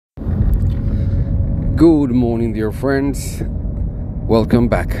Good morning, dear friends. Welcome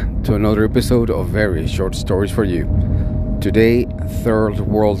back to another episode of Very Short Stories for You. Today, third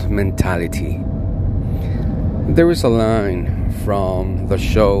world mentality. There is a line from the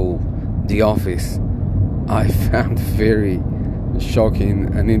show The Office I found very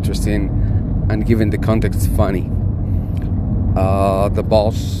shocking and interesting, and given the context, funny. The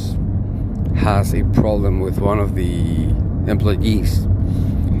boss has a problem with one of the employees,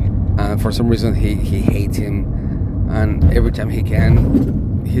 and for some reason he hates him, and every time he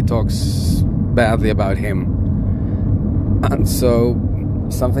can, he talks badly about him. And so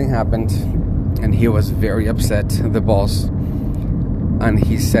something happened, and he was very upset, the boss, and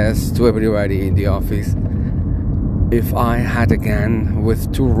he says to everybody in the office, if I had a gun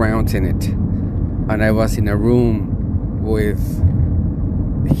with 2 rounds in it, and I was in a room with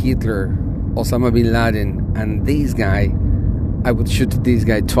Hitler, Osama bin Laden, and this guy, I would shoot this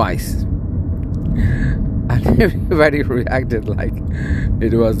guy twice. And everybody reacted like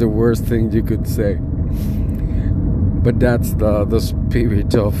it was the worst thing you could say. But that's the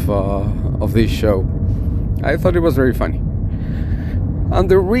spirit of this show. I thought it was very funny. And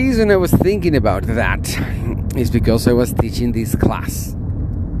the reason I was thinking about that is because I was teaching this class.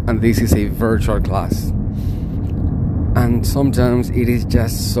 And this is a virtual class. And sometimes it is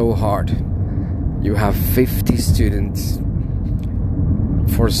just so hard. You have 50 students.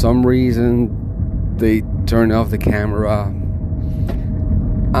 For some reason, they turn off the camera.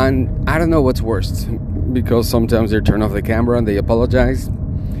 And I don't know what's worst, because sometimes they turn off the camera and they apologize.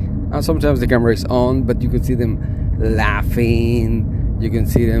 And sometimes the camera is on, but you can see them laughing. You can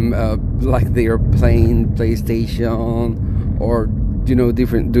see them like they are playing PlayStation or, doing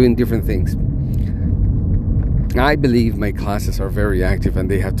different things. I believe my classes are very active and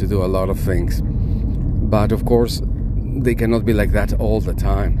they have to do a lot of things. But of course, they cannot be like that all the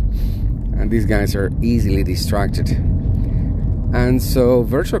time. And these guys are easily distracted. And so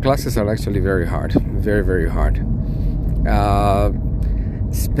virtual classes are actually very hard. Very, very hard.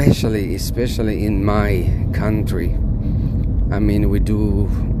 Especially in my country. I mean,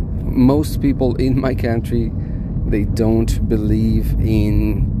 most people in my country, they don't believe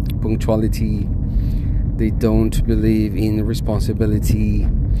in punctuality. They don't believe in responsibility.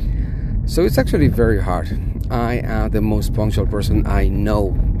 So it's actually very hard. I am the most punctual person I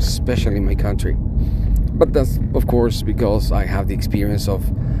know, especially in my country. But that's, of course, because I have the experience of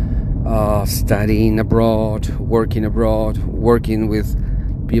studying abroad, working with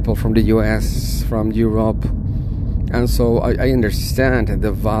people from the US, from Europe. And so I understand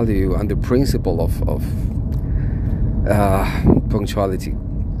the value and the principle of punctuality.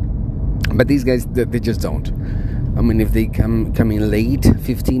 But these guys, they just don't. I mean, if they come in late,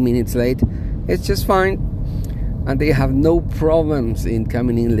 15 minutes late, it's just fine. And they have no problems in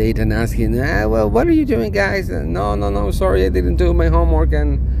coming in late and asking, well, what are you doing, guys? No, sorry, I didn't do my homework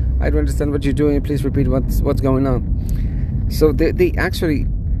and I don't understand what you're doing. Please repeat what's going on. So they actually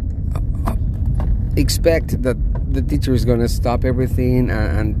expect that the teacher is going to stop everything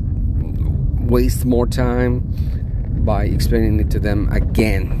and waste more time by explaining it to them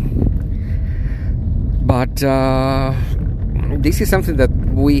again. But this is something that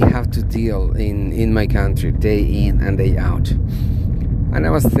we have to deal in my country day in and day out. And I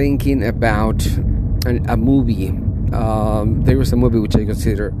was thinking about a movie. There was a movie which I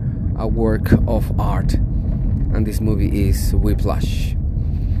consider a work of art, and this movie is Whiplash.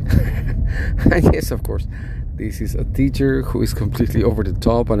 And yes, of course, this is a teacher who is completely over the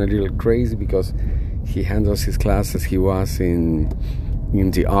top and a little crazy because he handles his class as he was in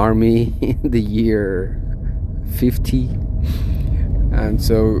the army in the year 50, and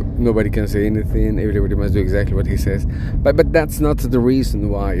so nobody can say anything. Everybody must do exactly what he says. But that's not the reason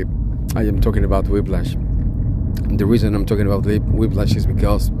why I am talking about Whiplash. The reason I'm talking about Whiplash is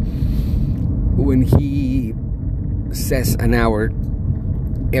because when he says an hour,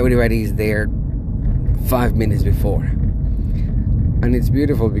 everybody is there 5 minutes before. And it's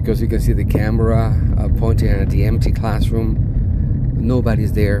beautiful because you can see the camera pointing at the empty classroom.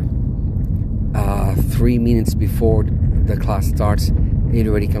 Nobody's there. 3 minutes before the class starts,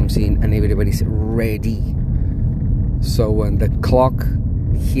 everybody comes in and everybody's ready. So when the clock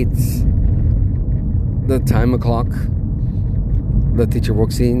hits the timer clock, the teacher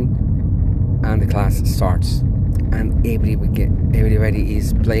walks in and the class starts, and everybody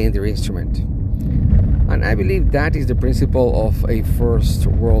is playing their instrument. And I believe that is the principle of a first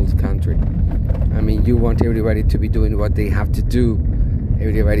world country. I mean, you want everybody to be doing what they have to do.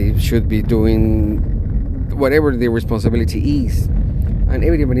 Everybody should be doing whatever their responsibility is. And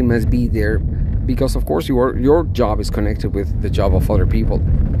everybody must be there because, of course, your job is connected with the job of other people.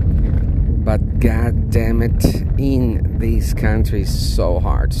 But god damn it, in this country is so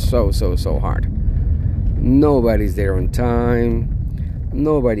hard, so hard. Nobody's there on time,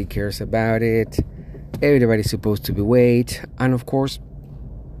 nobody cares about it, everybody's supposed to be late, and of course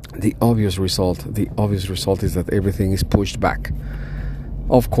the obvious result is that everything is pushed back.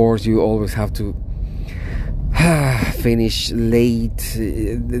 Of course, you always have to finish late.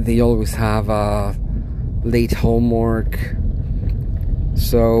 They always have late homework,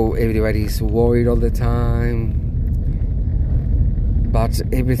 so everybody's worried all the time. But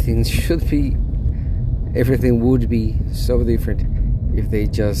everything would be so different if they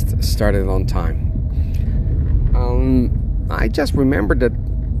just started on time. I just remember that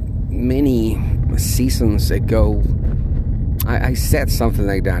many seasons ago I said something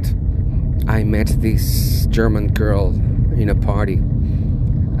like that. I met this German girl in a party,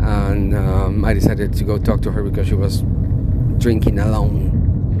 and I decided to go talk to her because she was drinking alone.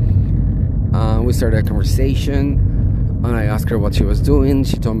 We started a conversation, and I asked her what she was doing.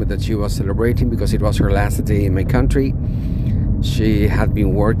 She told me that she was celebrating because it was her last day in my country. She had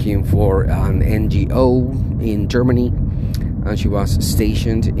been working for an NGO in Germany, and she was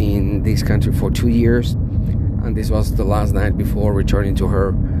stationed in this country for 2 years, and this was the last night before returning to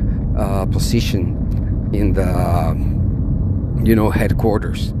her position in the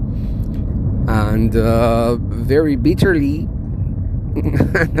headquarters. And very bitterly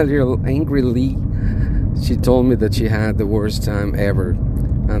and a little angrily, she told me that she had the worst time ever,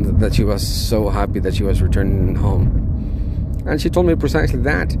 and that she was so happy that she was returning home. And she told me precisely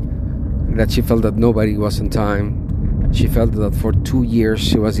that she felt that nobody was on time. She felt that for 2 years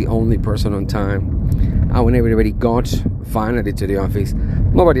she was the only person on time, and when everybody got finally to the office,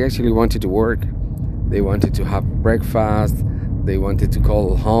 nobody actually wanted to work. They wanted to have breakfast, they wanted to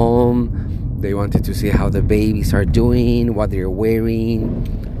call home, they wanted to see how the babies are doing, what they're wearing,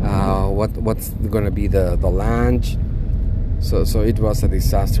 what's going to be the lunch. So it was a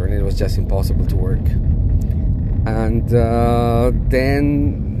disaster, and it was just impossible to work. And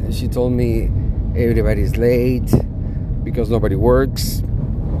then she told me everybody's late because nobody works,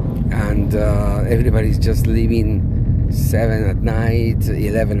 and everybody's just leaving 7 at night,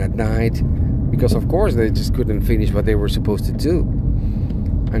 11 at night, because of course they just couldn't finish what they were supposed to do.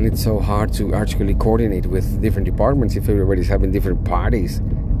 And it's so hard to actually coordinate with different departments if everybody's having different parties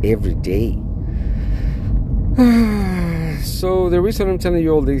every day. So the reason I'm telling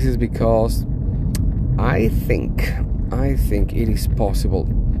you all this is because I think it is possible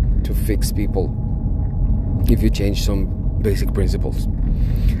to fix people if you change some basic principles.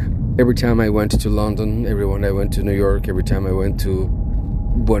 Every time I went to London, every time I went to New York, every time I went to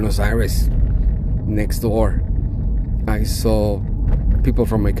Buenos Aires, next door, I saw people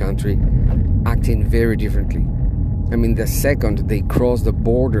from my country acting very differently. I mean, the second they cross the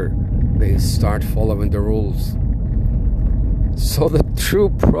border, they start following the rules. So the true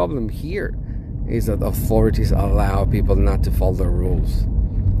problem here is that authorities allow people not to follow the rules,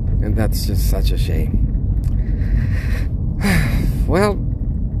 and that's just such a shame. Well,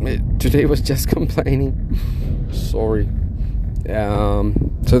 today was just complaining. Sorry.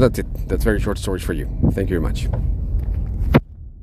 So that's it. That's very short stories for you. Thank you very much.